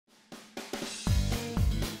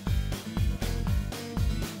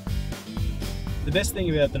The best thing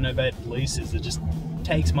about the novated lease is it just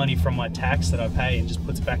takes money from my tax that I pay and just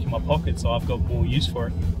puts it back in my pocket, so I've got more use for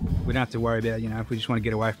it. We don't have to worry about, if we just want to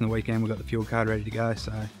get away from the weekend, we've got the fuel card ready to go.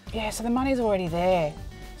 So yeah, so the money's already there,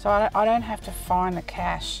 so I don't have to find the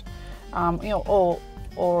cash, or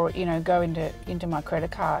go into my credit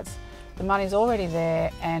cards. The money's already there,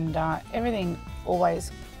 and everything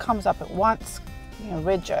always comes up at once.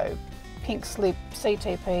 Rego, pink slip,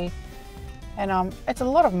 CTP. And it's a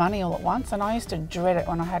lot of money all at once, and I used to dread it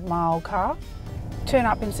when I had my old car. Turn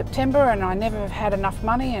up in September and I never have had enough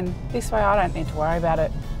money, and this way I don't need to worry about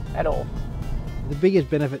it at all. The biggest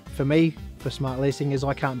benefit for me for Smartleasing is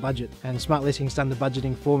I can't budget, and Smartleasing's done the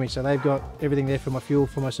budgeting for me, so they've got everything there for my fuel,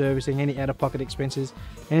 for my servicing, any out-of-pocket expenses,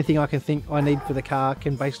 anything I can think I need for the car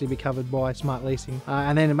can basically be covered by Smartleasing.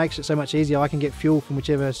 And then it makes it so much easier. I can get fuel from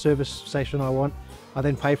whichever service station I want. I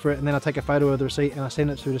then pay for it, and then I take a photo of the receipt and I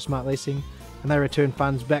send it through to Smartleasing, and they return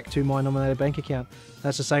funds back to my nominated bank account.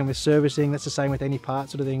 That's the same with servicing, that's the same with any part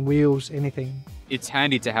sort of thing, wheels, anything. It's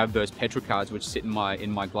handy to have those petrol cards which sit in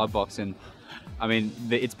my glove box, and I mean,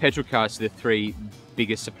 it's petrol cards to the 3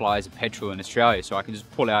 biggest suppliers of petrol in Australia, so I can just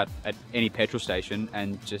pull out at any petrol station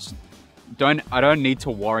and just I don't need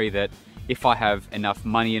to worry that if I have enough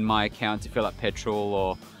money in my account to fill up petrol,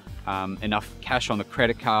 or enough cash on the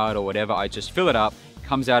credit card or whatever, I just fill it up,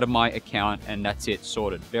 comes out of my account, and that's it,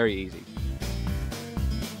 sorted. Very easy.